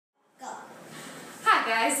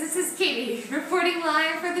guys, this is Katie, reporting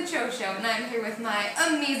live for the CHO Show, and I'm here with my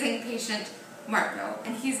amazing patient, Marco,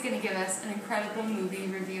 and he's going to give us an incredible movie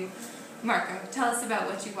review. Marco, tell us about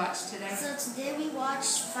what you watched today. So today we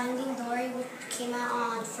watched Finding Dory, which came out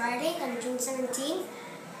on Friday, on June 17th.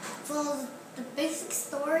 So the basic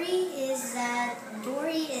story is that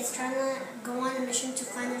Dory is trying to go on a mission to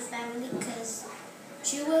find her family because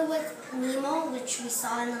she was with Nemo, which we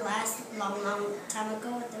saw in the last long time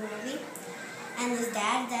ago with the movie. And his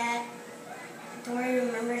dad, that Dory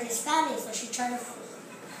remembered his family, so she tried to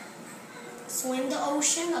swim the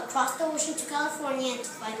ocean, across the ocean to California and to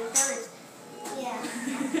find her parents. Yeah.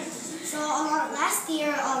 So last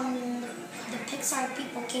year, the Pixar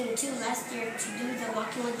people came too last year to do the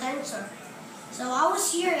Walking with Dinosaur. So I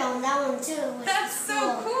was here on that one too. That's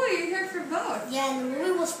so cool. You're here for both. Yeah, and the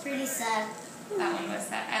movie was pretty sad. That one was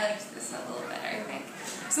sad. I liked this one a little better, I think.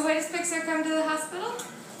 So why does Pixar come to the hospital?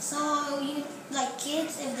 So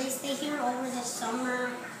kids, if they stay here over the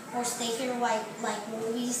summer or stay here like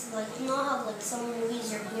movies, you know how some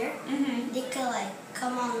movies are here, they could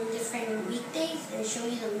come on different weekdays and show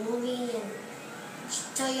you the movie and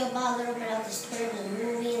tell you about a little bit of the story of the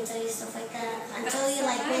movie and tell you stuff like that. And tell you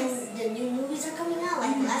when the new movies are coming out.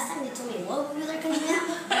 Last time they told me what movies are coming out,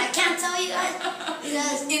 but I can't tell you guys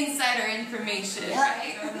because insider information,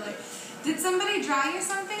 right? Did somebody draw you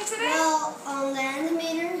something today? Well, the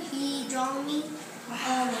animator, he drew me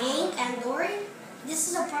Hank and Dory. This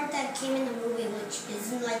is a part that came in the movie, which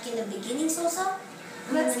isn't in the beginning so.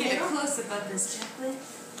 Let's get a close-up of this chocolate.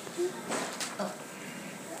 Oh.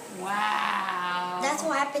 Wow. That's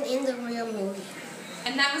what happened in the real movie.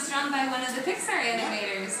 And that was drawn by one of the Pixar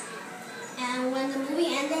animators. And when the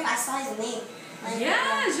movie ended, I saw his name.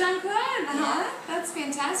 Yeah, Jean-Claude. Yeah. That's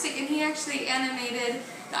fantastic. And he actually animated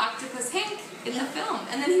the octopus Hank in the film.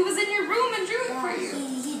 And then he was in your room and drew it for you.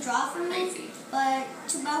 He drew for me. But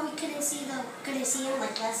too bad we couldn't see him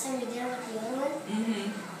last time we did it with the other one.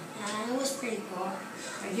 And it was pretty cool.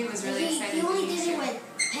 But he was really excited. He only did it with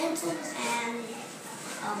pencils and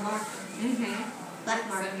marker. Black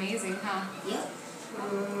marker. That's amazing, huh? Yep.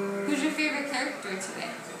 Who's your favorite character today?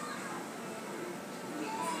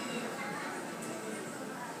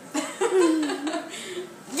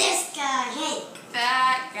 This guy, Hank.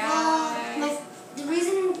 That guy. The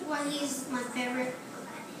reason why he's my favorite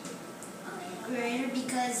creator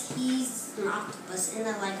because he's an octopus and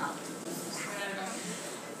I like octopus.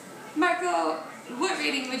 Marco, what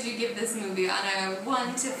rating would you give this movie on a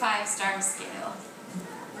 1 to 5 star scale?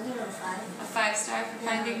 I give it a 5. A 5 star for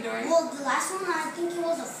Finding Dory? Well, the last one I think it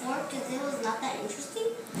was a 4 because it was not that interesting.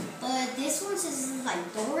 But this one says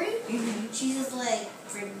Dory. She just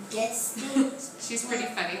forgets things. She's pretty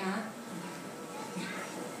funny, huh?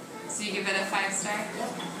 So you give it a 5 star? Yep.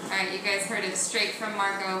 Alright, you guys heard it straight from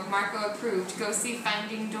Marco. Marco approved. Go see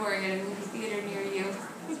Finding Dory at a movie theater near you.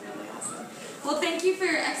 It's really awesome. Well, thank you for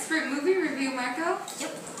your expert movie review, Marco.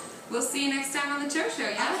 Yep. We'll see you next time on the CHO Show,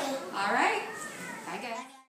 yeah? Okay. Alright. Bye, guys.